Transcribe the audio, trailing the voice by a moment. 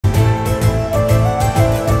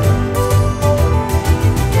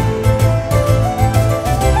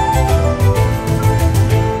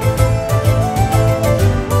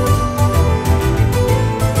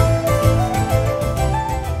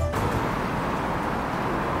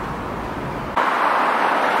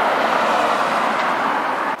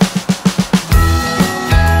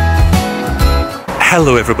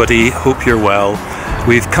Hello everybody, hope you're well.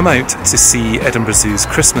 We've come out to see Edinburgh Zoo's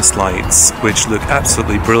Christmas lights, which look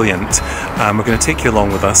absolutely brilliant, and we're going to take you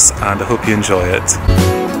along with us, and I hope you enjoy it.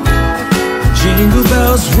 Jingle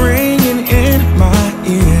bells ringing in my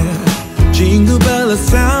ear, jingle bell, a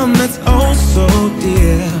sound that's oh so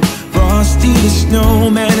dear. Frosty the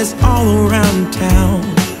snowman is all around town.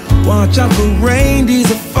 Watch out for reindeers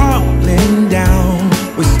are falling down.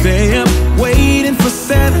 We stay up waiting for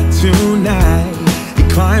Santa tonight. He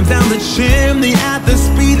climbs down the chimney at the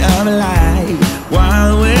speed of light,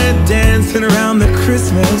 while we're dancing around the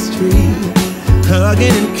Christmas tree,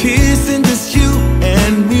 hugging and kissing just you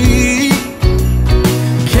and me.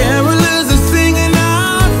 Carolers are singing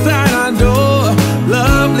outside our door,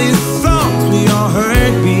 lovely songs we all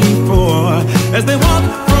heard before, as they walk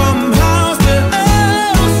from house to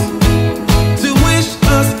house to wish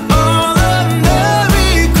us all a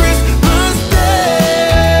Merry Christmas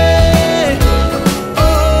Day. Oh,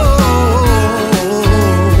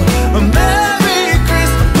 a Merry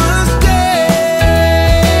Christmas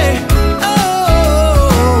Day. Oh,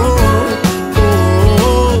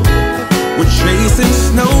 we're chasing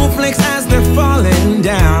snowflakes as they're falling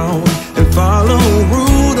down, and follow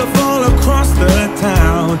Rudolph all across the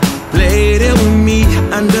town. Later we meet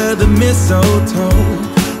under the mistletoe,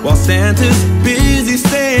 while Santa's busy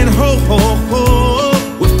saying ho ho ho.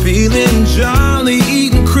 We're feeling jolly,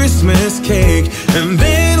 eating Christmas cake, and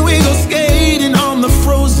then we go skating on the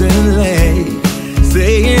frozen lake,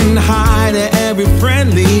 saying hi to every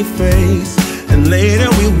friendly face, and later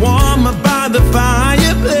we warm up by the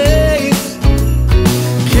fireplace.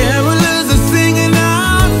 Carolers are singing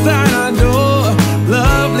outside our door,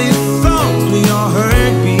 lovely songs we all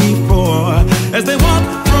heard before, as they walk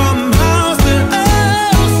from house to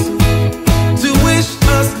house to wish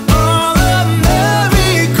us all a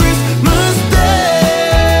Merry Christmas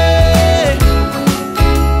Day.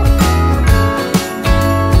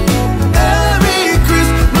 Merry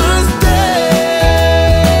Christmas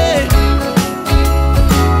Day.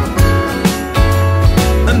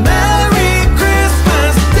 A Merry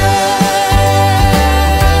Christmas Day.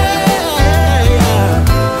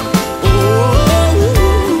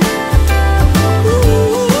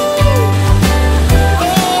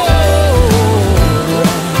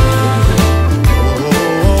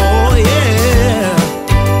 Oh, yeah.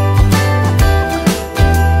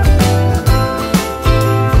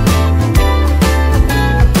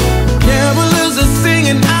 Carolers are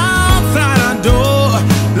singing outside our door,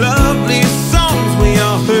 lovely songs we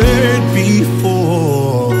all heard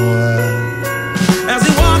before, as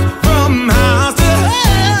we walk from house to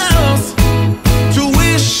house to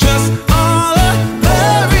wish us all a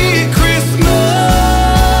Merry Christmas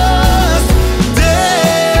Day.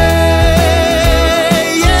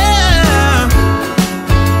 Yeah,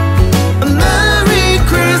 a Merry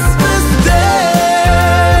Christmas Day.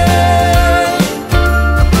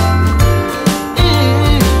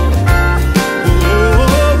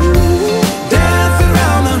 Dancing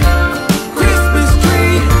around the Christmas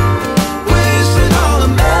tree, wishing all a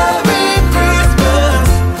Merry Christmas.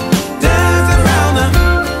 Dancing around the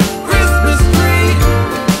Christmas tree,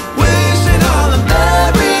 wishing all a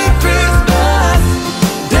Merry Christmas.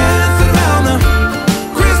 Dancing around the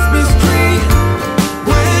Christmas tree,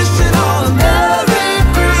 wishing all a Merry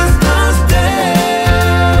Christmas Day.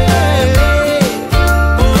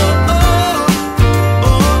 Oh, oh,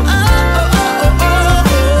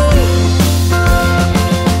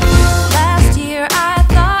 Last year I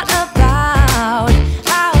thought about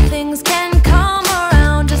how things can come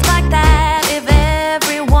around just like that if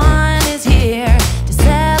everyone is here to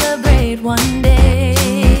celebrate one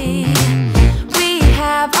day. We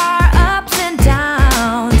have our ups and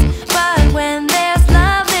downs, but when there's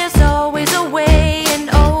love there's always a way. And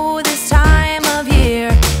oh, this time of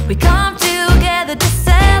year we come together to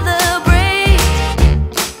celebrate.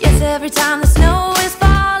 Yes, every time the snow is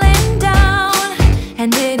falling down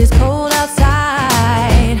and it is cold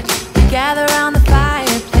outside, we gather around the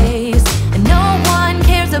fireplace and no one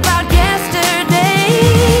cares about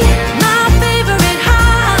yesterday. My favorite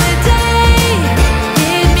holiday,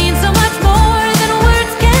 it means so much more than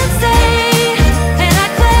words can say. And I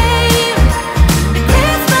claim that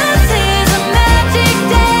Christmas is a magic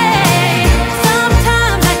day.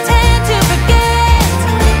 Sometimes I tend to forget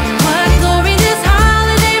what glory this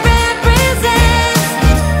holiday represents,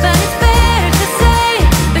 but it's fair to say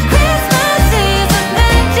that Christmas is a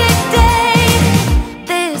magic day.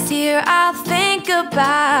 This year I'll think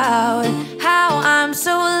about how I'm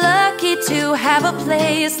so lucky to have a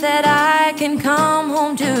place that I can come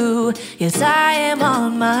home to. Yes, I am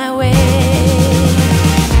on my way.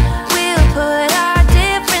 We'll put our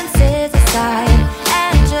differences aside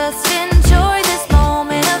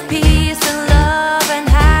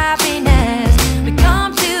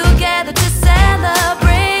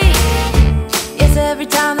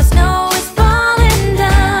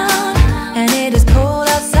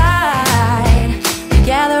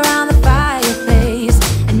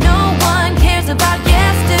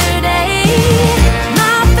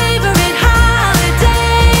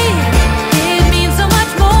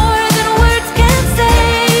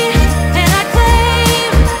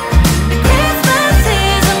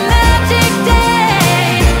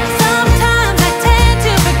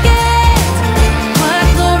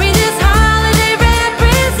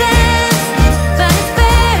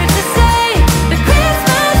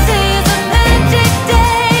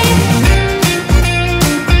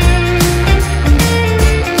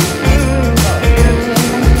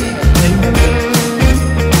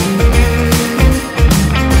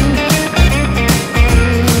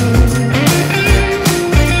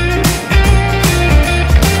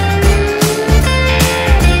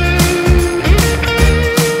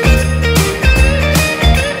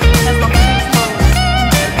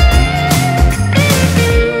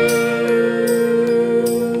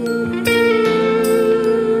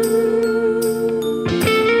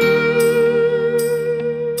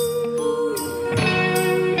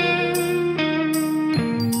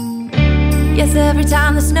every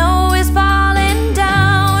time the snow is falling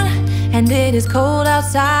down and it is cold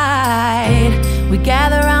outside, we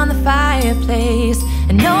gather around the fireplace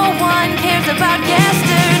and no one cares about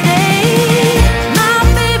yesterday. My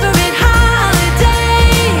favorite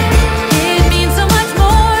holiday, it means so much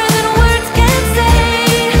more than words can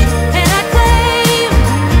say. And I claim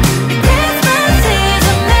Christmas is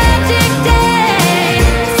a magic day.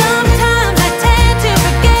 Sometimes I tend to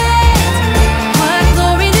forget what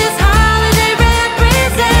glory this holiday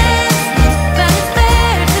represents, but it's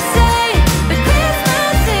fair to say that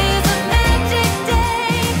Christmas is a magic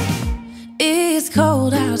day. It's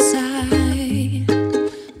cold outside,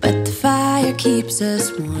 but the fire keeps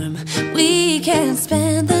us warm. We can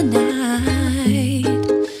spend the night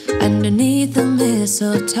underneath the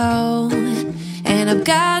mistletoe, and I've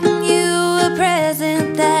gotten you a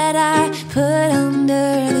present that I put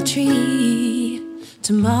under the tree.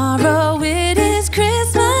 Tomorrow it is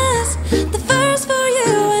Christmas, the first for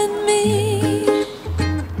you and me.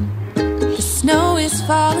 The snow is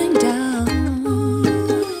falling down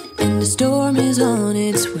and the storm is on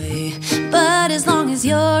its way, but as long as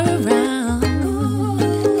you're around,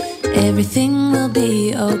 everything will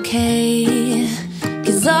be okay.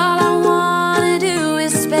 'Cause all I wanna do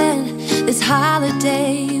is spend this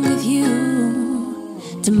holiday with you.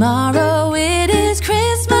 Tomorrow it is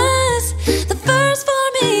Christmas.